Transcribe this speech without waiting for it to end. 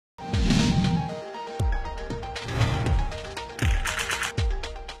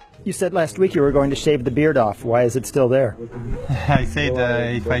You said last week you were going to shave the beard off. Why is it still there? I said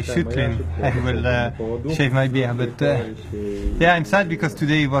if I shoot clean, I will shave my beard. But yeah, I'm sad because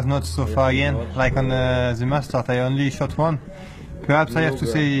today it was not so far again. Like on the Masters, I only shot one. Perhaps I have to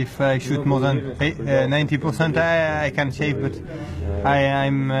say if I shoot more than 90%, I can shave, but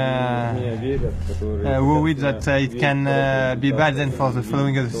I'm worried that it can be bad then for the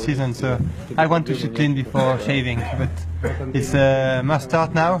following of the season. So I want to shoot clean before shaving, but it's a must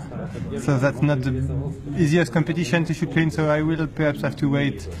start now, so that's not the easiest competition to shoot clean, so I will perhaps have to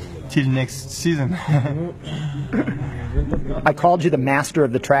wait till next season. I called you the master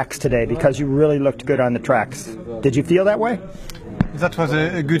of the tracks today because you really looked good on the tracks. Did you feel that way? That was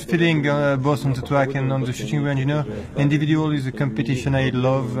a good feeling, both on the track and on the shooting range. You know, individual is a competition I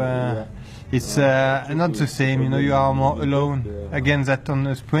love. It's not the same. You know, you are more alone against that on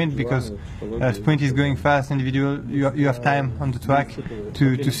a sprint because sprint is going fast. Individual, you have time on the track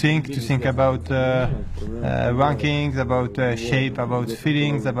to think about rankings, about shape, about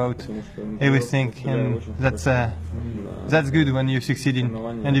feelings, about everything, and that's good when you succeed in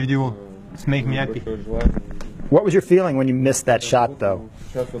individual. It makes me happy. What was your feeling when you missed that shot, though?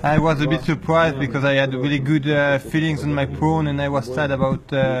 I was a bit surprised because I had really good feelings on my prone, and I was sad about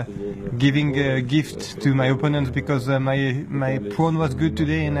giving a gift to my opponents because my prone was good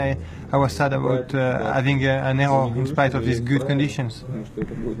today, and I was sad about having an error in spite of these good conditions.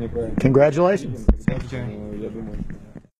 Congratulations. Thank you, Jeremy.